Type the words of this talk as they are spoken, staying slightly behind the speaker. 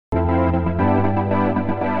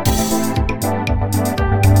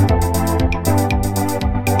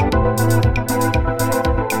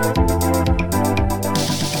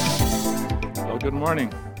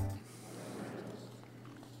morning.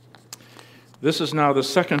 This is now the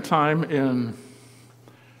second time in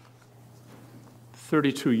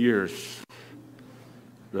 32 years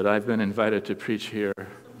that I've been invited to preach here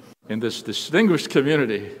in this distinguished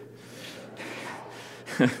community.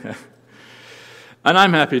 And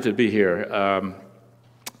I'm happy to be here.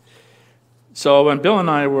 So when Bill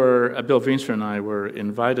Veenstra and I were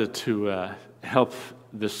invited to help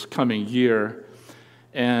this coming year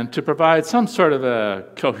and to provide some sort of a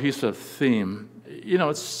cohesive theme, you know,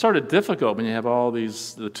 it's sort of difficult when you have all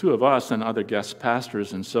these, the two of us and other guest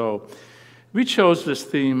pastors, and so we chose this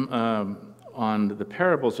theme on the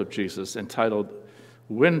parables of Jesus entitled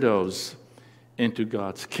Windows into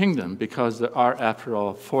God's Kingdom, because there are, after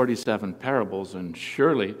all, 47 parables, and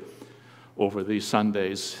surely over these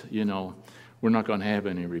Sundays, you know, we're not going to have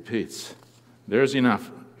any repeats. There's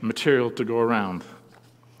enough material to go around.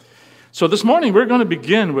 So this morning we're going to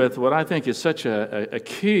begin with what I think is such a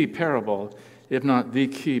key parable, if not the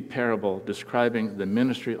key parable, describing the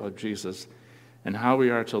ministry of Jesus and how we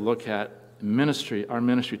are to look at ministry, our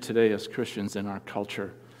ministry today as Christians in our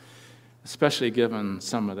culture, especially given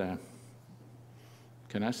some of the,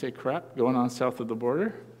 can I say crap, going on south of the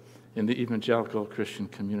border in the evangelical Christian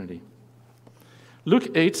community. Luke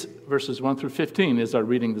 8, verses 1 through 15 is our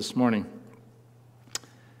reading this morning.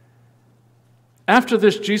 After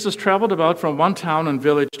this, Jesus traveled about from one town and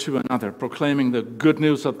village to another, proclaiming the good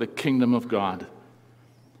news of the kingdom of God.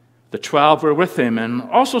 The 12 were with him, and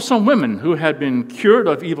also some women who had been cured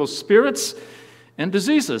of evil spirits and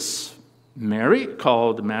diseases. Mary,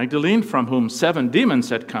 called Magdalene, from whom 7 demons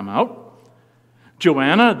had come out.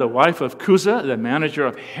 Joanna, the wife of Chuza, the manager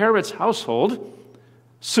of Herod's household.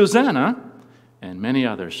 Susanna, and many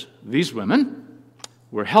others. These women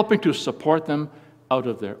were helping to support them out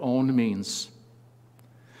of their own means.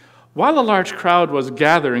 While a large crowd was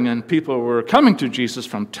gathering and people were coming to Jesus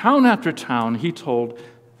from town after town, he told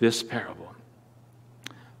this parable.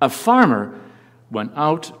 A farmer went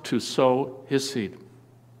out to sow his seed.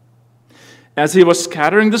 As he was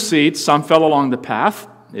scattering the seed, some fell along the path.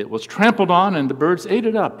 It was trampled on, and the birds ate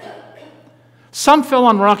it up. Some fell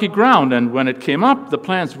on rocky ground, and when it came up, the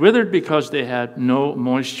plants withered because they had no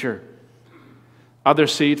moisture. Other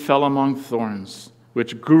seed fell among thorns,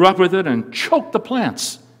 which grew up with it and choked the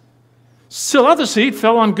plants. Still other seed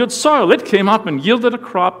fell on good soil. It came up and yielded a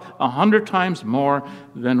crop 100 times more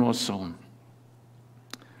than was sown.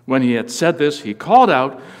 When he had said this, he called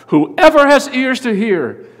out, "Whoever has ears to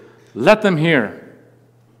hear, let them hear."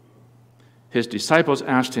 His disciples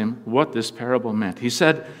asked him what this parable meant. He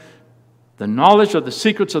said, "The knowledge of the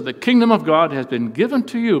secrets of the kingdom of God has been given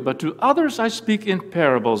to you, but to others I speak in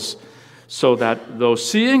parables, so that though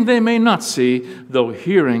seeing they may not see, though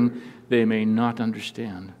hearing they may not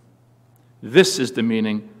understand." This is the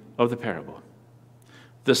meaning of the parable.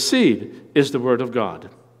 The seed is the word of God.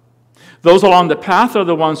 Those along the path are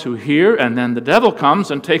the ones who hear, and then the devil comes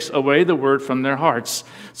and takes away the word from their hearts,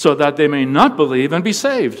 so that they may not believe and be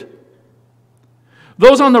saved.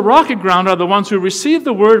 Those on the rocky ground are the ones who receive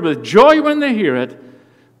the word with joy when they hear it,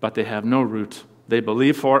 but they have no root. They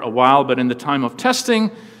believe for a while, but in the time of testing,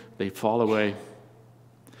 they fall away.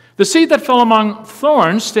 The seed that fell among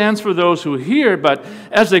thorns stands for those who hear, but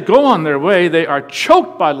as they go on their way, they are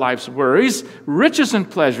choked by life's worries, riches, and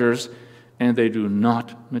pleasures, and they do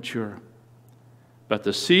not mature. But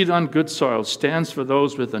the seed on good soil stands for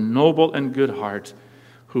those with a noble and good heart,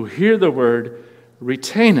 who hear the word,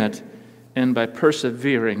 retain it, and by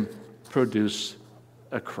persevering, produce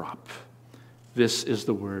a crop. This is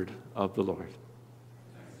the word of the Lord.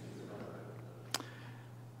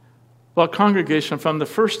 Well, congregation, from the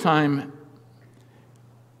first time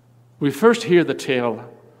we first hear the tale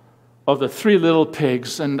of the 3 little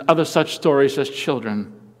pigs and other such stories as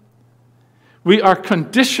children, we are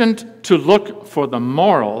conditioned to look for the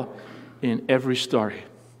moral in every story.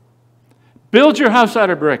 Build your house out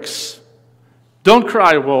of bricks. Don't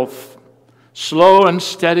cry, wolf. Slow and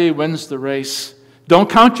steady wins the race. Don't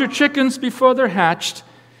count your chickens before they're hatched.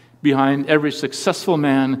 Behind every successful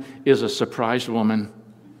man is a surprised woman.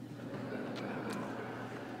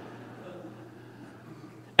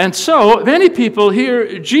 And so many people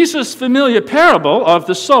hear Jesus' familiar parable of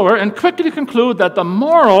the sower and quickly conclude that the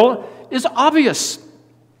moral is obvious.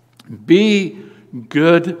 Be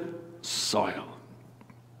good soil.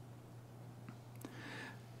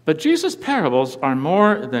 But Jesus' parables are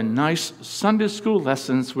more than nice Sunday school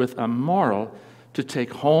lessons with a moral to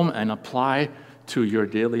take home and apply to your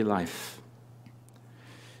daily life.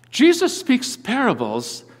 Jesus speaks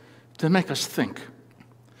parables to make us think,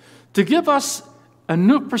 to give us a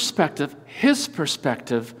new perspective, his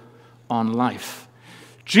perspective on life.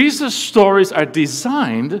 Jesus' stories are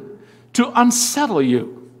designed to unsettle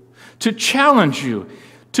you, to challenge you,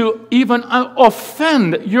 to even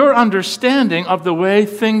offend your understanding of the way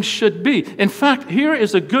things should be. In fact, here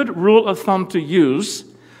is a good rule of thumb to use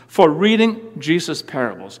for reading Jesus'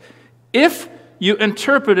 parables. If you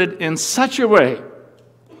interpret it in such a way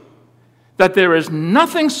that there is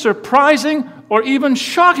nothing surprising or even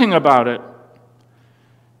shocking about it,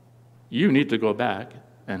 you need to go back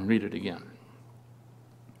and read it again.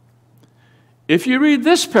 If you read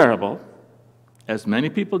this parable, as many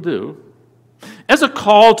people do, as a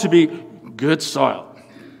call to be good soil,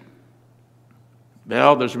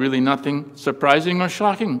 well, there's really nothing surprising or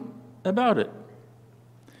shocking about it.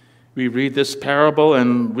 We read this parable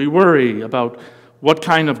and we worry about what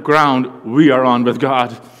kind of ground we are on with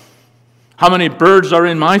God. How many birds are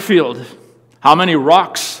in my field? How many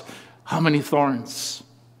rocks? How many thorns?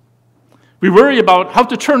 We worry about how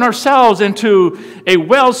to turn ourselves into a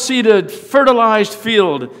well-seeded, fertilized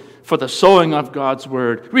field for the sowing of God's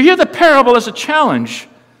word. We hear the parable as a challenge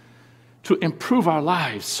to improve our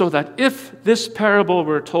lives so that if this parable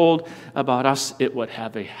were told about us, it would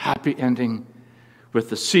have a happy ending with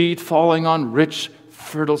the seed falling on rich,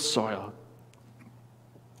 fertile soil.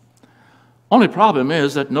 Only problem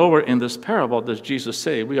is that nowhere in this parable does Jesus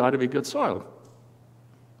say we ought to be good soil.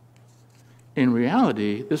 In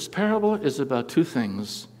reality, this parable is about two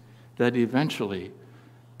things that eventually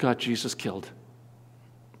got Jesus killed.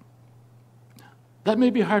 That may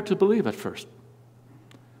be hard to believe at first.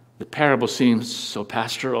 The parable seems so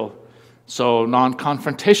pastoral, so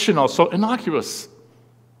non-confrontational, so innocuous.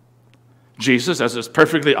 Jesus, as is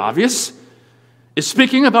perfectly obvious, is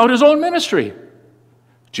speaking about his own ministry.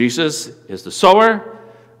 Jesus is the sower.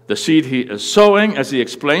 The seed he is sowing, as he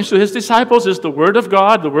explains to his disciples, is the word of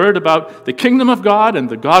God, the word about the kingdom of God and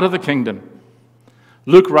the God of the kingdom.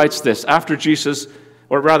 Luke writes this, after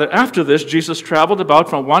this, Jesus traveled about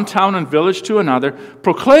from one town and village to another,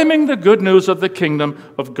 proclaiming the good news of the kingdom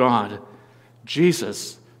of God.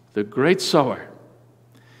 Jesus, the great sower,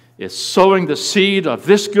 is sowing the seed of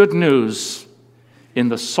this good news in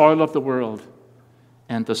the soil of the world.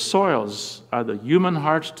 And the soils are the human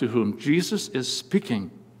hearts to whom Jesus is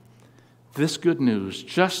speaking this good news,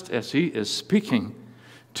 just as he is speaking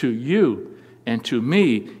to you and to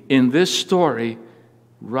me in this story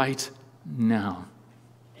right now.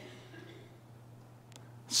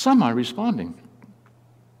 Some are responding.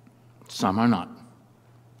 Some are not.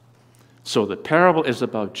 So the parable is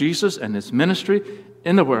about Jesus and his ministry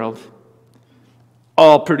in the world.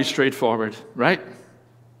 All pretty straightforward, right?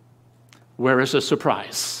 Where is the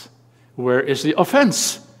surprise? Where is the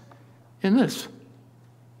offense in this?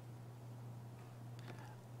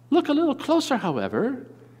 Look a little closer, however,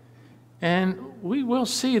 and we will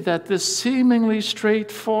see that this seemingly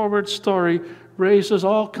straightforward story raises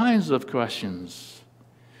all kinds of questions,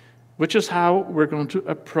 which is how we're going to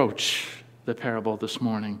approach the parable this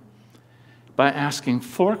morning, by asking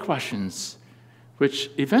 4 questions, which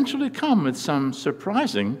eventually come with some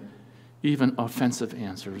surprising, even offensive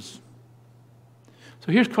answers.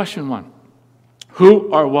 So here's question 1.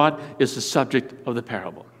 Who or what is the subject of the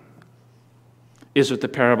parable? Is it the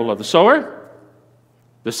parable of the sower,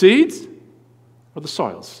 the seeds, or the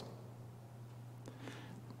soils?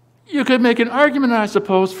 You could make an argument, I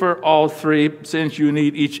suppose, for all 3, since you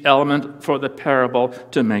need each element for the parable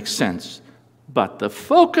to make sense. But the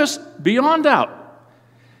focus, beyond doubt,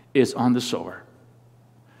 is on the sower.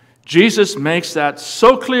 Jesus makes that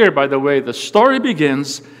so clear by the way the story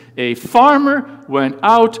begins. A farmer went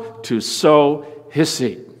out to sow his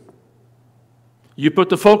seed. You put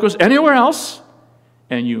the focus anywhere else,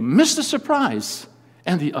 and you miss the surprise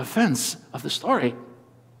and the offense of the story.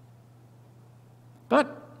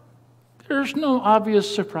 But there's no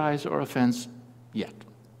obvious surprise or offense yet.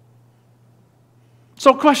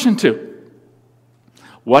 So question 2.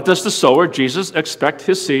 What does the sower, Jesus, expect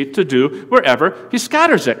his seed to do wherever he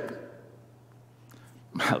scatters it?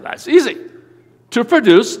 Well, that's easy. To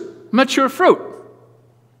produce mature fruit.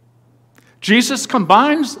 Jesus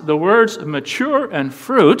combines the words mature and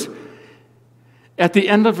fruit at the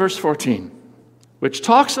end of verse 14, which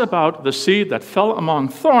talks about the seed that fell among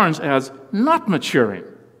thorns as not maturing.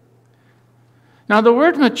 Now, the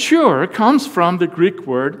word mature comes from the Greek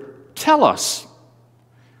word telos,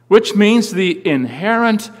 which means the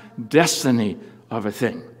inherent destiny of a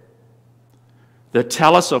thing. The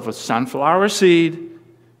telos of a sunflower seed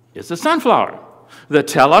is a sunflower. The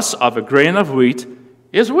telos of a grain of wheat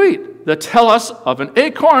is wheat. The telos of an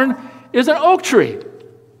acorn is an oak tree.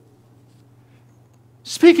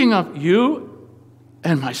 Speaking of you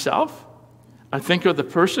and myself, I think of the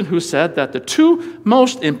person who said that the two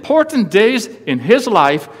most important days in his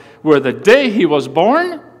life were the day he was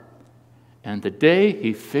born and the day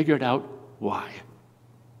he figured out why.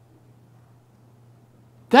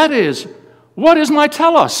 That is, what is my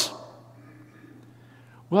telos?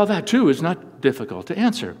 Well, that too is not difficult to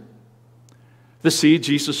answer. The seed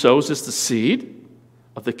Jesus sows is the seed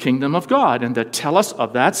of the kingdom of God, and the telos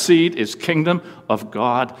of that seed is kingdom of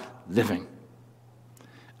God living.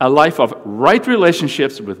 A life of right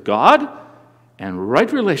relationships with God and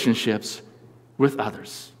right relationships with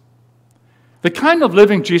others. The kind of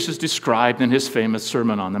living Jesus described in his famous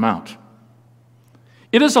Sermon on the Mount.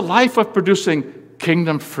 It is a life of producing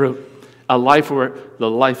kingdom fruit, a life where the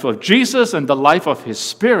life of Jesus and the life of his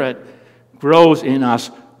Spirit grows in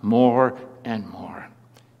us more and more.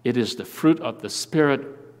 It is the fruit of the Spirit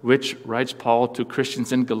which, writes Paul to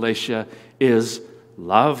Christians in Galatia, is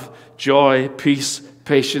love, joy, peace,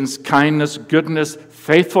 patience, kindness, goodness,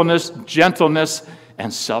 faithfulness, gentleness,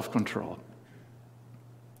 and self-control.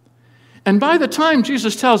 And by the time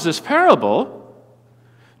Jesus tells this parable,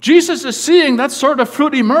 Jesus is seeing that sort of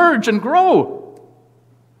fruit emerge and grow.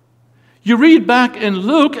 You read back in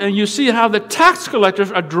Luke and you see how the tax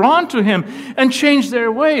collectors are drawn to him and change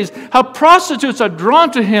their ways, how prostitutes are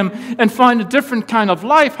drawn to him and find a different kind of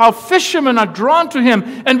life, how fishermen are drawn to him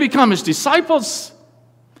and become his disciples.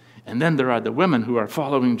 And then there are the women who are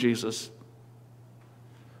following Jesus.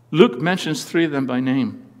 Luke mentions three of them by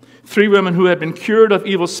name. Three women who had been cured of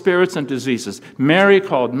evil spirits and diseases. Mary,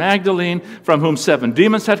 called Magdalene, from whom 7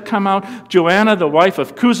 demons had come out. Joanna, the wife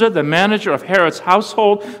of Chuza, the manager of Herod's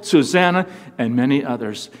household. Susanna, and many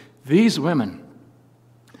others. These women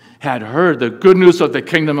had heard the good news of the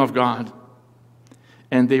kingdom of God,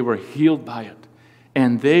 and they were healed by it.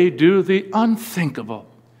 And they do the unthinkable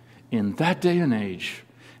in that day and age.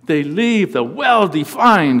 They leave the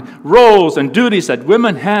well-defined roles and duties that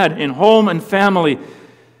women had in home and family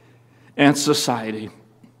and society,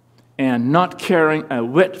 and not caring a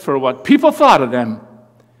whit for what people thought of them,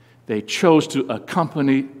 they chose to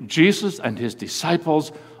accompany Jesus and his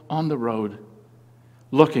disciples on the road,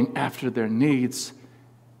 looking after their needs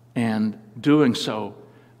and doing so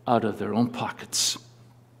out of their own pockets.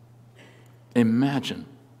 Imagine,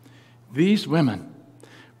 these women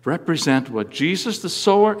represent what Jesus the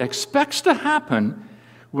sower expects to happen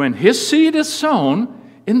when his seed is sown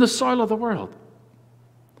in the soil of the world.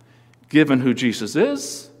 Given who Jesus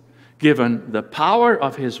is, given the power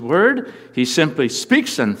of his word, he simply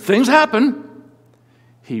speaks and things happen.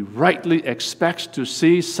 He rightly expects to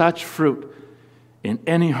see such fruit in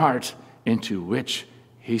any heart into which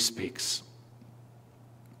he speaks.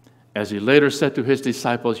 As he later said to his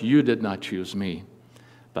disciples, "You did not choose me,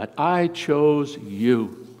 but I chose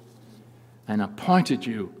you and appointed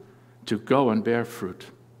you to go and bear fruit,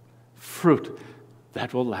 fruit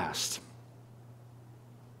that will last."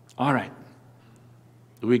 All right,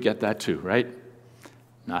 we get that too, right?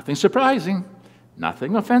 Nothing surprising,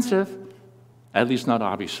 nothing offensive, at least not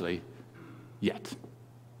obviously yet.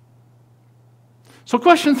 So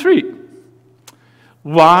question 3,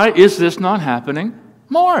 why is this not happening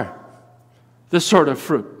more, this sort of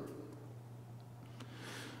fruit?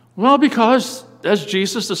 Well, because as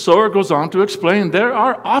Jesus the sower goes on to explain, there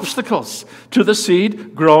are obstacles to the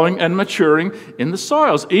seed growing and maturing in the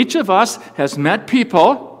soils. Each of us has met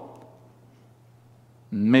people,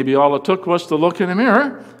 maybe all it took was to look in a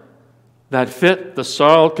mirror, that fit the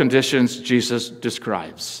soil conditions Jesus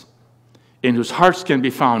describes, in whose hearts can be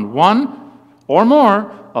found one or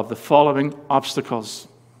more of the following obstacles.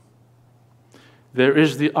 There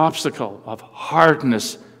is the obstacle of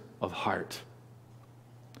hardness of heart.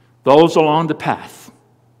 Those along the path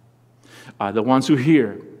are the ones who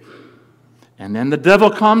hear, and then the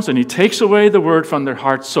devil comes and he takes away the word from their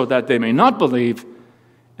hearts so that they may not believe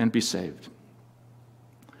and be saved.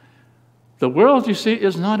 The world, you see,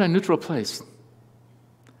 is not a neutral place.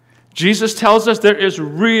 Jesus tells us there is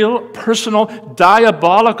real, personal,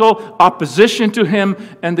 diabolical opposition to him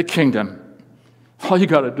and the kingdom. All you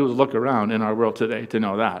got to do is look around in our world today to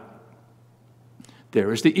know that.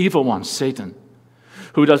 There is the evil one, Satan,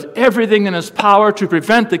 who does everything in his power to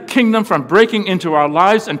prevent the kingdom from breaking into our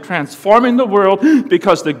lives and transforming the world,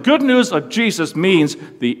 because the good news of Jesus means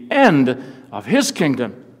the end of his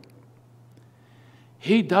kingdom.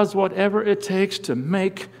 He does whatever it takes to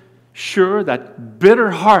make sure that bitter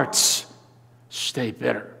hearts stay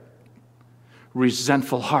bitter.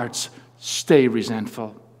 Resentful hearts stay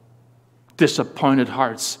resentful. Disappointed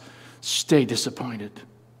hearts stay disappointed.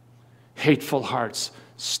 Hateful hearts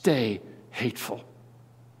stay hateful.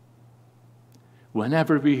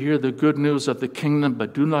 Whenever we hear the good news of the kingdom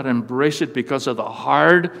but do not embrace it because of the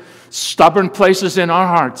hard, stubborn places in our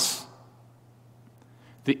hearts,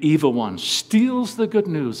 the evil one steals the good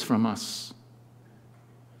news from us.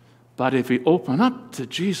 But if we open up to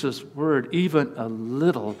Jesus' word even a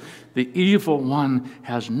little, the evil one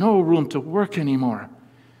has no room to work anymore,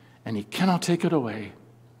 and he cannot take it away.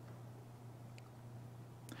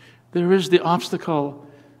 There is the obstacle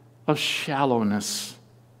of shallowness.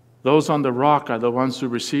 Those on the rock are the ones who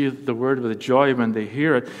receive the word with joy when they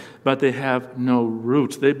hear it, but they have no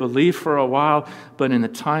root. They believe for a while, but in the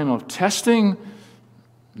time of testing,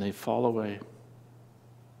 they fall away.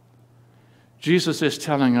 Jesus is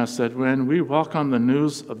telling us that when we welcome the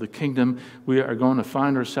news of the kingdom, we are going to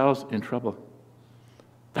find ourselves in trouble.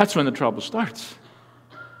 That's when the trouble starts.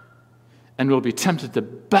 And we'll be tempted to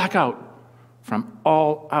back out from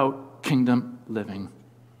all-out kingdom living.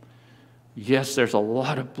 Yes, there's a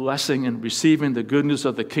lot of blessing in receiving the good news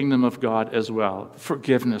of the kingdom of God as well.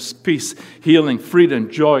 Forgiveness, peace, healing,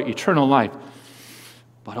 freedom, joy, eternal life.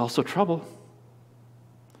 But also trouble.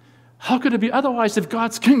 How could it be otherwise if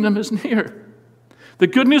God's kingdom is near? The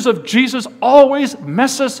good news of Jesus always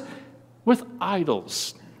messes with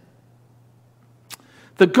idols.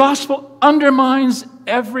 The gospel undermines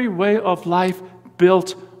every way of life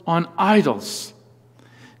built on idols.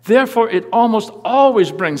 Therefore, it almost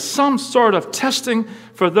always brings some sort of testing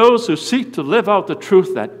for those who seek to live out the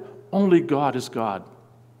truth that only God is God,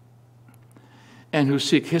 and who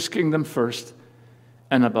seek His kingdom first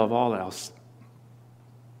and above all else.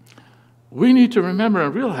 We need to remember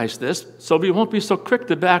and realize this so we won't be so quick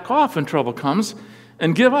to back off when trouble comes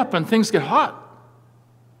and give up when things get hot.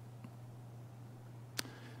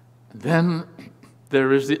 Then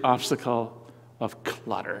there is the obstacle of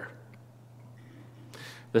clutter.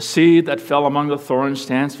 The seed that fell among the thorns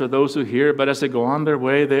stands for those who hear, but as they go on their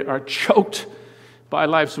way, they are choked by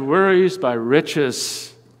life's worries, by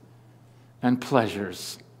riches and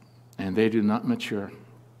pleasures, and they do not mature.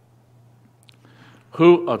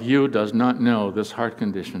 Who of you does not know this heart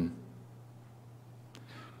condition?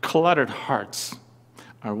 Cluttered hearts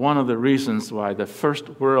are one of the reasons why the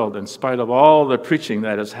first world, in spite of all the preaching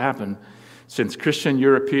that has happened since Christian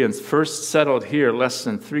Europeans first settled here less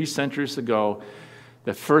than 3 centuries ago,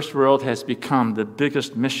 the first world has become the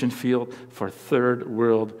biggest mission field for third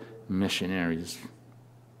world missionaries.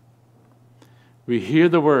 We hear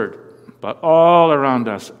the word, but all around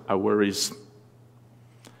us are worries,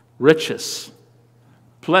 riches,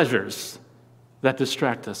 pleasures that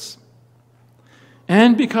distract us.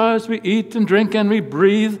 And because we eat and drink and we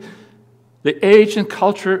breathe, the age and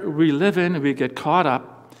culture we live in, we get caught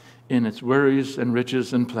up in its worries and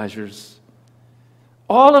riches and pleasures.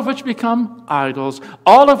 All of which become idols,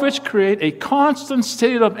 all of which create a constant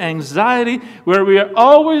state of anxiety where we are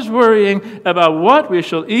always worrying about what we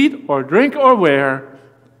shall eat or drink or wear,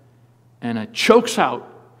 and it chokes out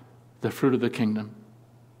the fruit of the kingdom.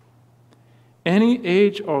 Any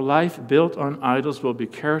age or life built on idols will be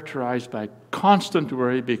characterized by constant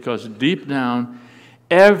worry because deep down,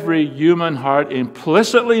 every human heart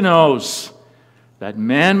implicitly knows that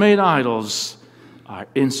man-made idols are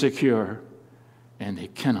insecure and they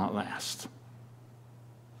cannot last.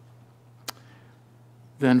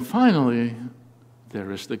 Then finally,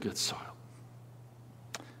 there is the good soil.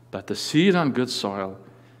 But the seed on good soil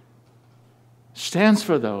stands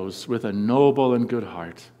for those with a noble and good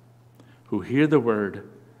heart who hear the word,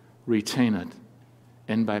 retain it,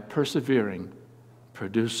 and by persevering,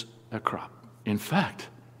 produce a crop. In fact,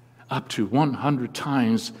 up to 100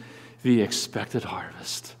 times the expected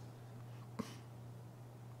harvest.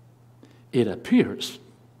 It appears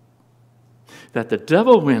that the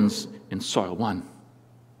devil wins in soil 1.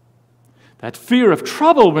 That fear of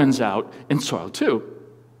trouble wins out in soil 2.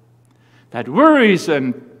 That worries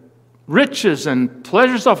and riches and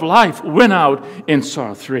pleasures of life win out in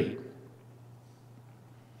soil 3.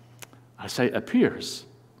 I say appears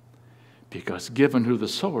because given who the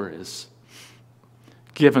sower is,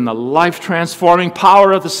 given the life-transforming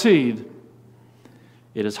power of the seed,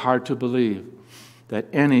 it is hard to believe that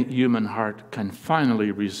any human heart can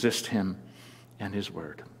finally resist him and his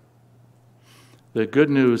word. The good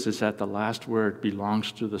news is that the last word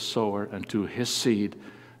belongs to the sower and to his seed,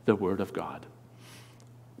 the word of God.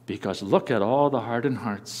 Because look at all the hardened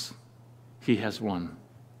hearts he has won.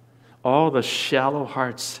 All the shallow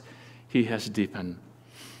hearts he has deepened.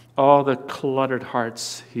 All the cluttered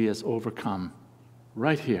hearts he has overcome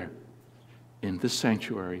right here in this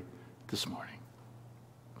sanctuary this morning.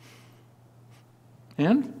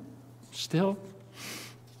 And still,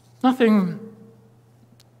 nothing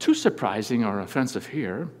too surprising or offensive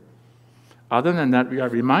here. Other than that, we are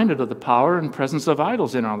reminded of the power and presence of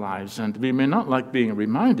idols in our lives, and we may not like being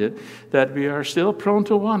reminded that we are still prone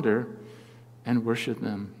to wander and worship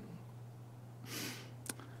them.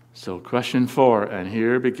 So question 4, and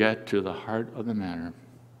here we get to the heart of the matter.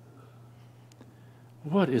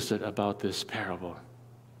 What is it about this parable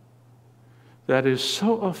that is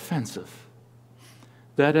so offensive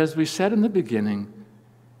that, as we said in the beginning,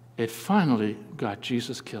 it finally got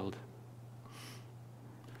Jesus killed?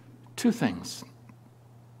 2 things.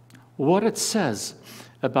 What it says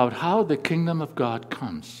about how the kingdom of God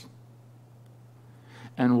comes,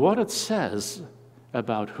 and what it says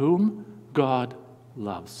about whom God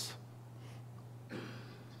loves.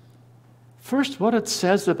 First, what it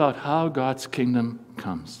says about how God's kingdom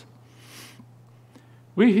comes.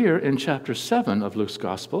 We hear in chapter 7 of Luke's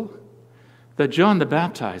Gospel that John the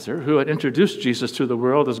Baptizer, who had introduced Jesus to the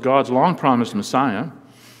world as God's long-promised Messiah,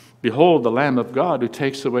 behold, the Lamb of God who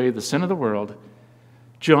takes away the sin of the world,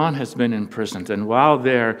 John has been imprisoned. And while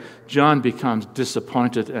there, John becomes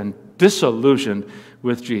disappointed and disillusioned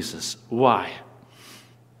with Jesus. Why?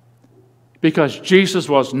 Because Jesus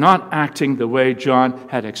was not acting the way John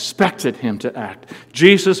had expected him to act.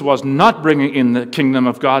 Jesus was not bringing in the kingdom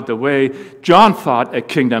of God the way John thought a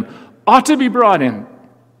kingdom ought to be brought in.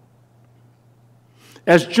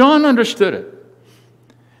 As John understood it,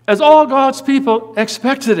 as all God's people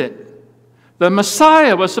expected it, the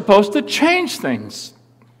Messiah was supposed to change things.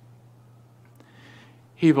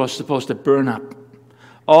 He was supposed to burn up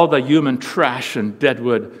all the human trash and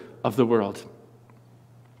deadwood of the world.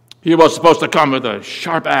 He was supposed to come with a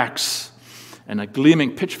sharp axe and a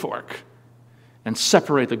gleaming pitchfork and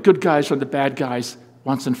separate the good guys from the bad guys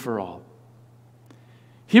once and for all.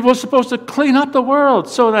 He was supposed to clean up the world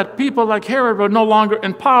so that people like Herod were no longer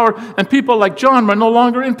in power and people like John were no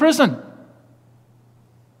longer in prison.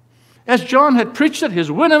 As John had preached it,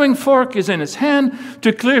 his winnowing fork is in his hand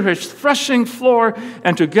to clear his threshing floor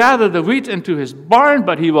and to gather the wheat into his barn,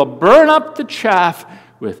 but he will burn up the chaff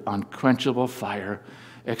with unquenchable fire,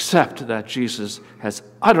 except that Jesus has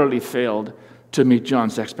utterly failed to meet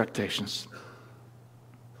John's expectations.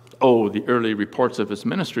 Oh, the early reports of his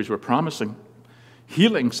ministries were promising.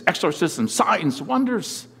 Healings, exorcisms, signs,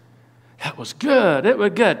 wonders. That was good. It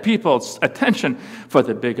would get people's attention for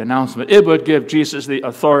the big announcement. It would give Jesus the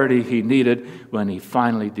authority he needed when he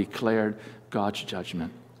finally declared God's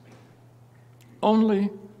judgment.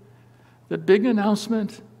 Only the big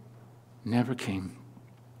announcement never came.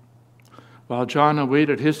 While John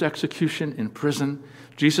awaited his execution in prison,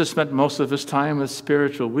 Jesus spent most of his time with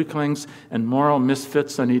spiritual weaklings and moral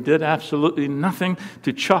misfits, and he did absolutely nothing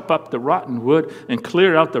to chop up the rotten wood and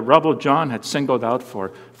clear out the rubble John had singled out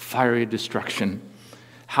for fiery destruction.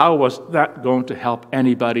 How was that going to help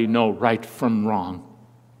anybody know right from wrong?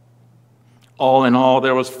 All in all,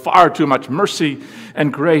 there was far too much mercy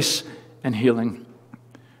and grace and healing,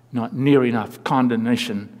 not near enough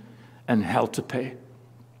condemnation and hell to pay.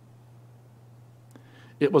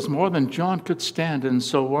 It was more than John could stand, and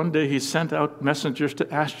so one day he sent out messengers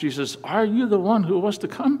to ask Jesus, "Are you the one who was to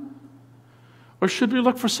come? Or should we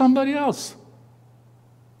look for somebody else?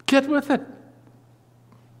 Get with it."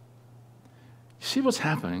 You see what's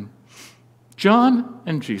happening? John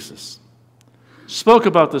and Jesus spoke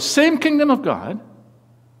about the same kingdom of God,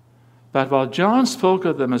 but while John spoke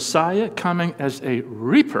of the Messiah coming as a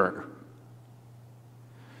reaper,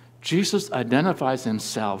 Jesus identifies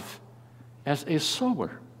himself as a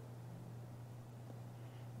sower.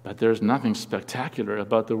 But there's nothing spectacular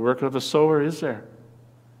about the work of a sower, is there?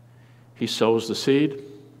 He sows the seed,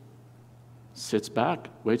 sits back,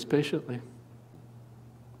 waits patiently.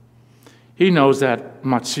 He knows that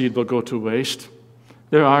much seed will go to waste.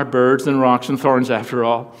 There are birds and rocks and thorns after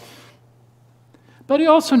all. But he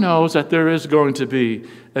also knows that there is going to be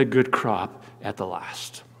a good crop at the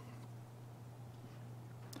last.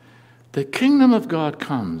 The kingdom of God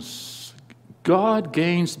comes. God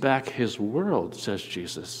gains back his world, says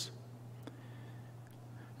Jesus.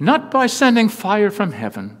 Not by sending fire from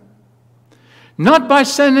heaven, not by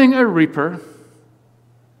sending a reaper,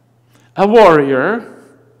 a warrior,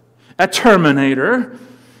 a terminator,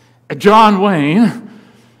 a John Wayne,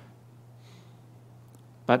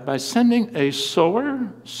 but by sending a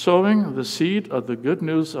sower sowing the seed of the good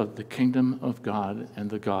news of the kingdom of God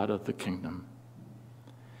and the God of the kingdom.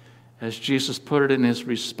 As Jesus put it in his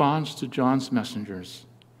response to John's messengers,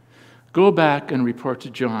 "Go back and report to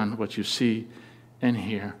John what you see and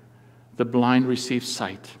hear. The blind receive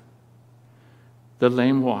sight. The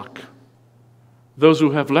lame walk. Those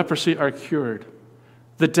who have leprosy are cured.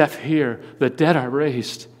 The deaf hear. The dead are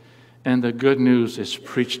raised. And the good news is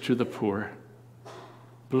preached to the poor.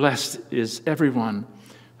 Blessed is everyone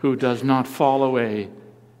who does not fall away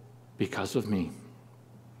because of me.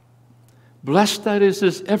 Blessed, that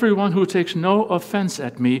is everyone who takes no offense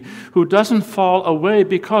at me, who doesn't fall away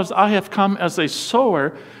because I have come as a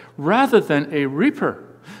sower rather than a reaper.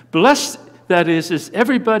 Blessed, that is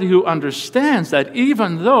everybody who understands that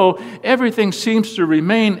even though everything seems to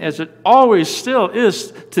remain as it always still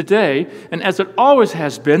is today, and as it always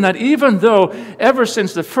has been, that even though ever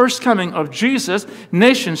since the first coming of Jesus,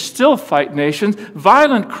 nations still fight nations,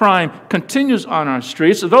 violent crime continues on our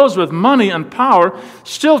streets, those with money and power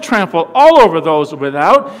still trample all over those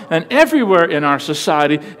without, and everywhere in our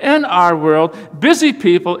society and our world, busy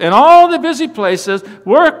people in all the busy places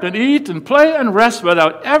work and eat and play and rest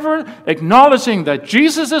without ever acknowledging that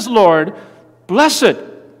Jesus is Lord. Blessed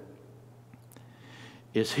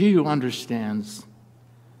is he who understands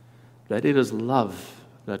that it is love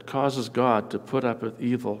that causes God to put up with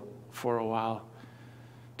evil for a while,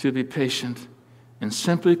 to be patient, and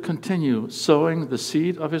simply continue sowing the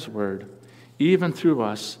seed of his word, even through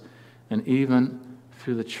us and even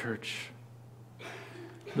through the church.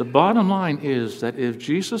 The bottom line is that if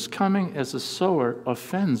Jesus coming as a sower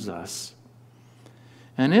offends us,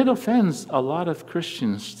 and it offends a lot of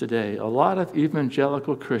Christians today, a lot of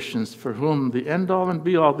evangelical Christians for whom the end-all and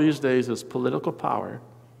be-all these days is political power.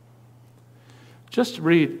 Just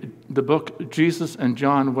read the book Jesus and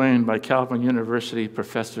John Wayne by Calvin University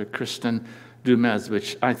professor Kristen Dumez,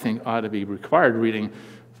 which I think ought to be required reading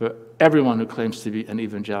for everyone who claims to be an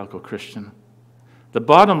evangelical Christian. The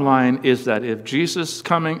bottom line is that if Jesus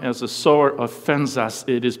coming as a sower offends us,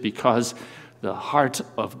 it is because the heart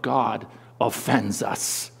of God offends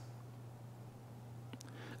us.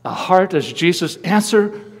 A heart, as Jesus'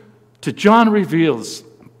 answer to John reveals,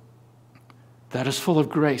 that is full of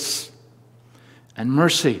grace and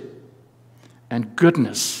mercy and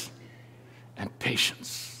goodness and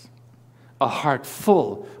patience. A heart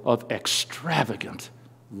full of extravagant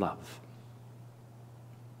love.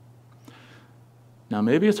 Now,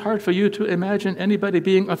 maybe it's hard for you to imagine anybody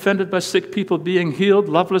being offended by sick people being healed,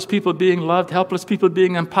 loveless people being loved, helpless people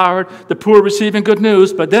being empowered, the poor receiving good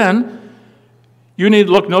news, but then you need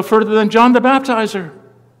to look no further than John the Baptizer.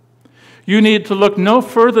 You need to look no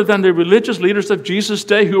further than the religious leaders of Jesus'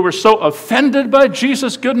 day who were so offended by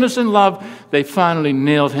Jesus' goodness and love, they finally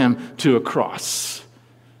nailed him to a cross.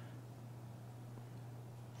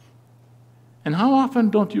 And how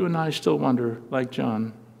often don't you and I still wonder, like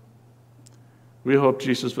John, we hope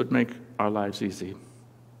Jesus would make our lives easy.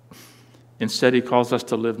 Instead, he calls us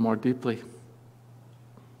to live more deeply.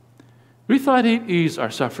 We thought he'd ease our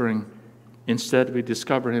suffering. Instead, we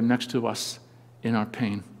discover him next to us in our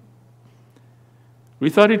pain. We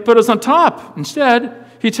thought he'd put us on top. Instead,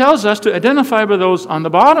 he tells us to identify with those on the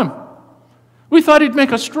bottom. We thought he'd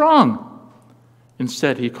make us strong.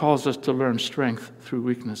 Instead, he calls us to learn strength through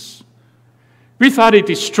weakness. We thought he'd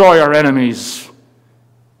destroy our enemies.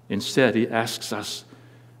 Instead, he asks us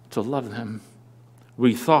to love them.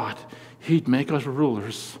 We thought he'd make us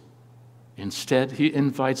rulers. Instead, he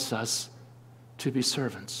invites us to be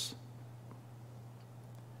servants.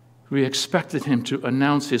 We expected him to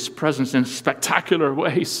announce his presence in spectacular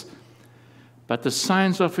ways, but the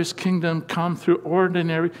signs of his kingdom come through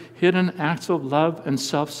ordinary, hidden acts of love and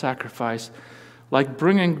self-sacrifice, like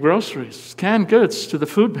bringing groceries, canned goods to the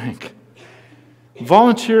food bank,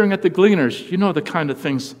 volunteering at the Gleaners. You know the kind of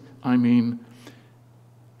things I mean.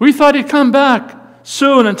 We thought he'd come back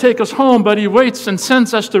soon and take us home, but he waits and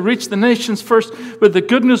sends us to reach the nations first with the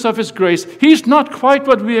good news of his grace. He's not quite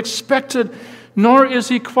what we expected, nor is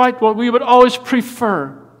he quite what we would always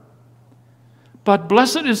prefer. But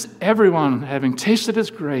blessed is everyone, having tasted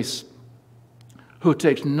his grace, who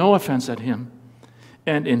takes no offense at him,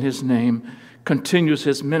 and in his name continues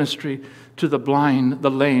his ministry to the blind,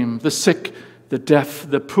 the lame, the sick, the deaf,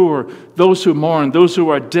 the poor, those who mourn, those who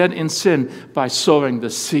are dead in sin, by sowing the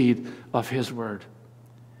seed of his word.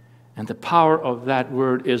 And the power of that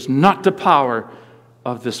word is not the power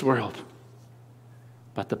of this world,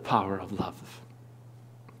 but the power of love.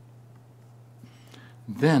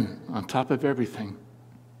 Then, on top of everything,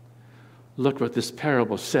 look what this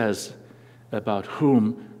parable says about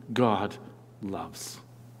whom God loves.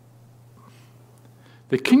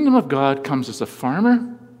 The kingdom of God comes as a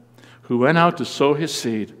farmer who went out to sow his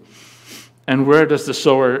seed. And where does the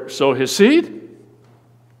sower sow his seed?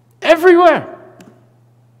 Everywhere.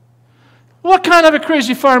 What kind of a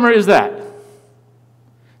crazy farmer is that?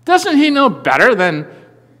 Doesn't he know better than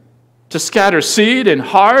to scatter seed in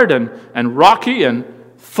hard and rocky and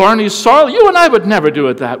thorny soil? You and I would never do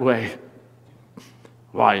it that way.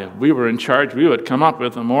 Why, if we were in charge, we would come up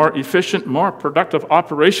with a more efficient, more productive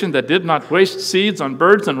operation that did not waste seeds on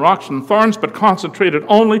birds and rocks and thorns, but concentrated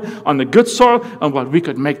only on the good soil and what we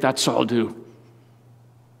could make that soil do.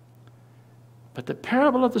 But the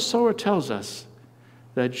parable of the sower tells us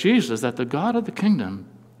that Jesus, that the God of the kingdom,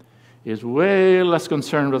 is way less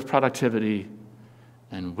concerned with productivity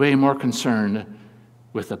and way more concerned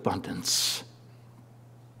with abundance.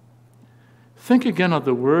 Think again of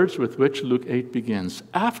the words with which Luke 8 begins.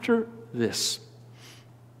 After this.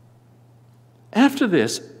 After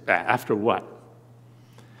this, after what?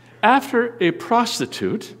 After a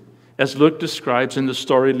prostitute, as Luke describes in the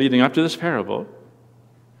story leading up to this parable,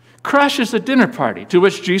 crashes a dinner party to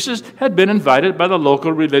which Jesus had been invited by the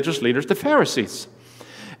local religious leaders, the Pharisees.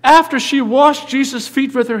 After she washed Jesus'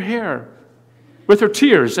 feet with her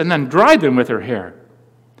tears, and then dried them with her hair.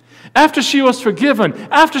 After she was forgiven,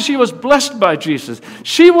 after she was blessed by Jesus,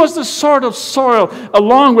 she was the sort of soil,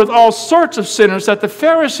 along with all sorts of sinners, that the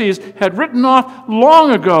Pharisees had written off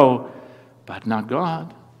long ago. But not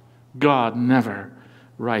God. God never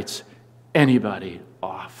writes anybody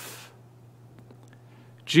off.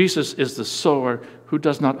 Jesus is the sower who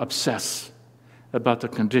does not obsess about the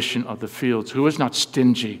condition of the fields, who is not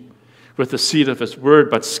stingy with the seed of his word,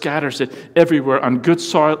 but scatters it everywhere on good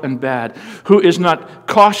soil and bad, who is not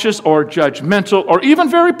cautious or judgmental or even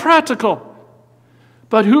very practical,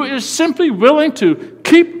 but who is simply willing to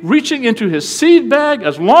keep reaching into his seed bag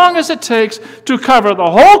as long as it takes to cover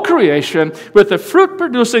the whole creation with the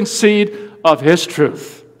fruit-producing seed of his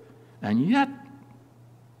truth. And yet,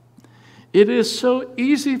 it is so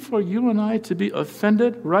easy for you and I to be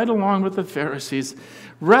offended right along with the Pharisees,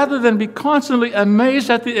 rather than be constantly amazed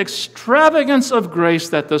at the extravagance of grace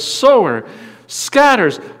that the sower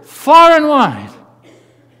scatters far and wide.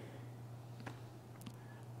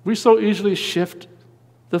 We so easily shift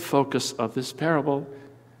the focus of this parable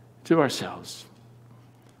to ourselves.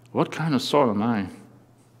 What kind of soil am I?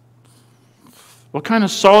 What kind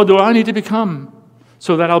of soil do I need to become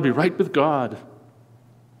so that I'll be right with God?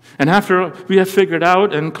 And after we have figured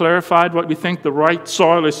out and clarified what we think the right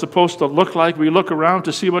soil is supposed to look like, we look around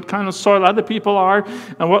to see what kind of soil other people are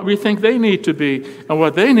and what we think they need to be and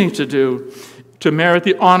what they need to do to merit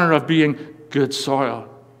the honor of being good soil.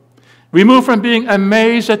 We move from being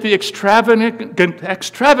amazed at the extravagant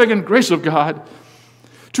grace of God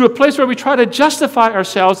to a place where we try to justify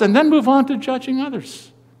ourselves and then move on to judging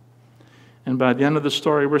others. And by the end of the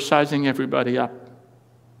story, we're sizing everybody up.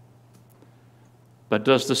 But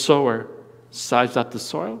does the sower size up the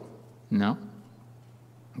soil? No.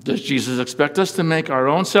 Does Jesus expect us to make our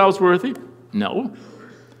own selves worthy? No.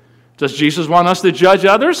 Does Jesus want us to judge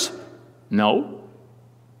others? No.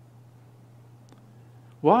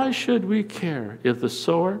 Why should we care if the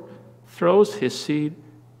sower throws his seed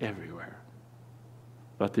everywhere?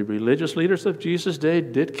 But the religious leaders of Jesus' day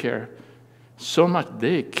did care. So much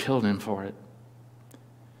they killed him for it.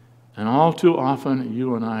 And all too often,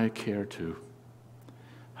 you and I care too.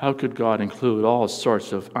 How could God include all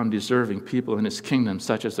sorts of undeserving people in his kingdom,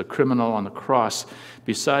 such as the criminal on the cross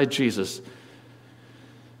beside Jesus,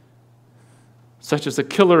 such as the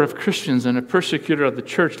killer of Christians and a persecutor of the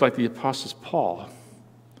church like the Apostle Paul,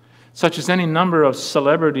 such as any number of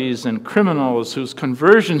celebrities and criminals whose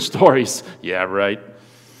conversion stories, yeah, right,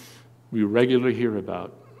 we regularly hear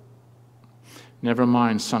about. Never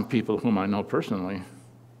mind some people whom I know personally.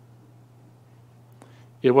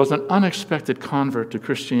 It was an unexpected convert to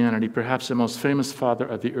Christianity, perhaps the most famous father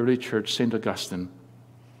of the early church, St. Augustine,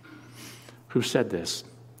 who said this: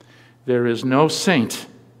 "There is no saint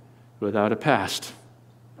without a past,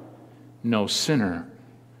 no sinner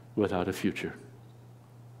without a future."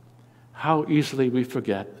 How easily we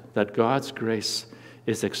forget that God's grace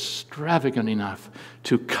is extravagant enough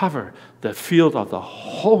to cover the field of the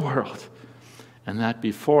whole world, and that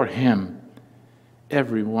before him,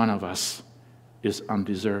 every one of us is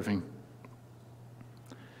undeserving.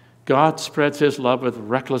 God spreads his love with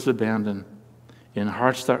reckless abandon in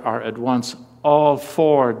hearts that are at once all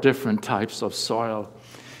four different types of soil.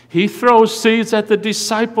 He throws seeds at the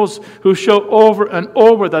disciples who show over and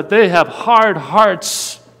over that they have hard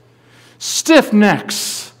hearts, stiff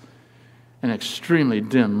necks, and extremely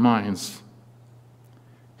dim minds.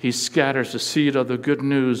 He scatters the seed of the good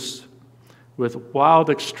news with wild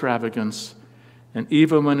extravagance. And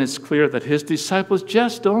even when it's clear that his disciples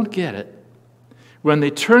just don't get it, when they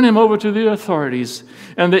turn him over to the authorities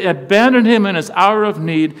and they abandon him in his hour of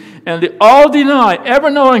need and they all deny ever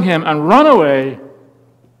knowing him and run away,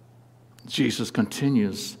 Jesus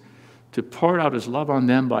continues to pour out his love on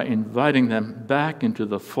them by inviting them back into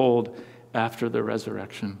the fold after the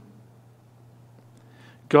resurrection.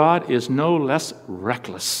 God is no less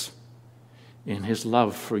reckless in his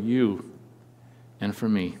love for you and for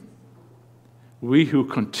me. We who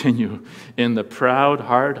continue in the proud,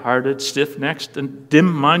 hard-hearted, stiff-necked, and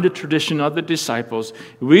dim-minded tradition of the disciples,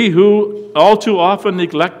 we who all too often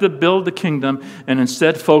neglect to build the kingdom and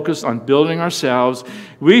instead focus on building ourselves,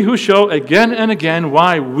 we who show again and again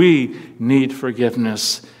why we need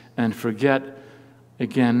forgiveness and forget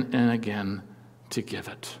again and again to give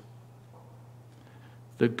it.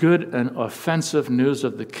 The good and offensive news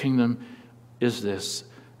of the kingdom is this: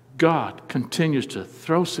 God continues to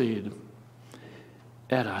throw seed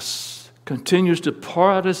at us, continues to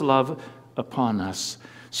pour out his love upon us,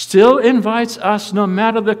 still invites us, no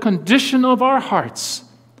matter the condition of our hearts,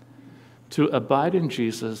 to abide in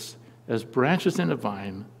Jesus as branches in a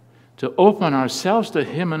vine, to open ourselves to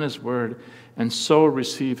him and his word, and so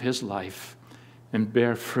receive his life and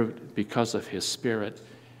bear fruit because of his Spirit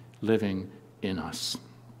living in us.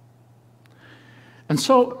 And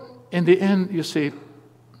so, in the end, you see,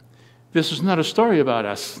 this is not a story about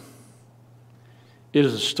us. It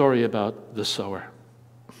is a story about the sower.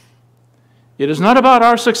 It is not about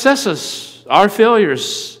our successes, our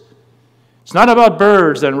failures. It's not about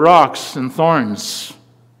birds and rocks and thorns.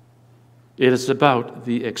 It is about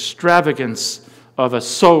the extravagance of a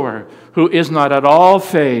sower who is not at all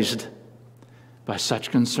fazed by such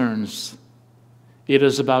concerns. It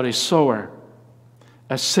is about a sower,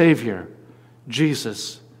 a Savior,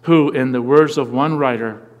 Jesus, who, in the words of one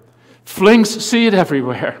writer, flings seed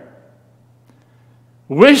everywhere,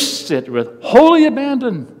 wastes it with holy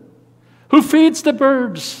abandon, who feeds the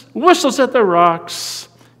birds, whistles at the rocks,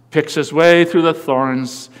 picks his way through the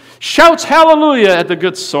thorns, shouts hallelujah at the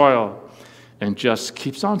good soil, and just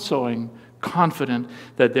keeps on sowing, confident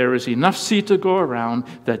that there is enough seed to go around,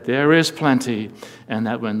 that there is plenty, and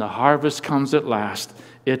that when the harvest comes at last,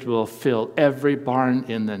 it will fill every barn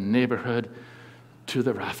in the neighborhood to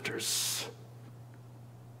the rafters.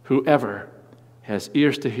 Whoever has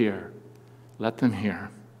ears to hear, let them hear.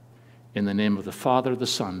 In the name of the Father, the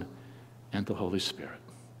Son, and the Holy Spirit.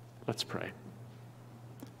 Let's pray.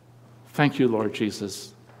 Thank you, Lord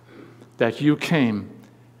Jesus, that you came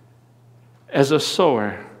as a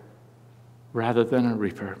sower rather than a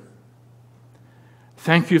reaper.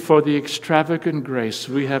 Thank you for the extravagant grace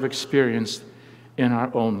we have experienced in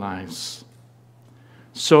our own lives.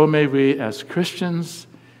 So may we, as Christians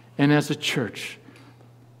and as a church,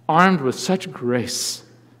 armed with such grace,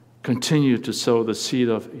 continue to sow the seed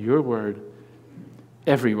of your word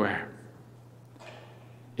everywhere.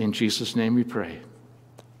 In Jesus' name we pray.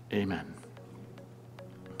 Amen.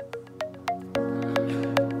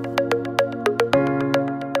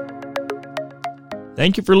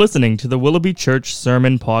 Thank you for listening to the Willoughby Church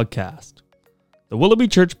Sermon Podcast. The Willoughby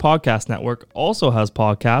Church Podcast Network also has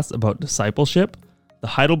podcasts about discipleship, the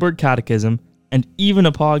Heidelberg Catechism, and even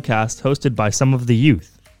a podcast hosted by some of the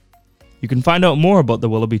youth. You can find out more about the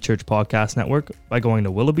Willoughby Church Podcast Network by going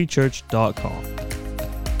to willoughbychurch.com.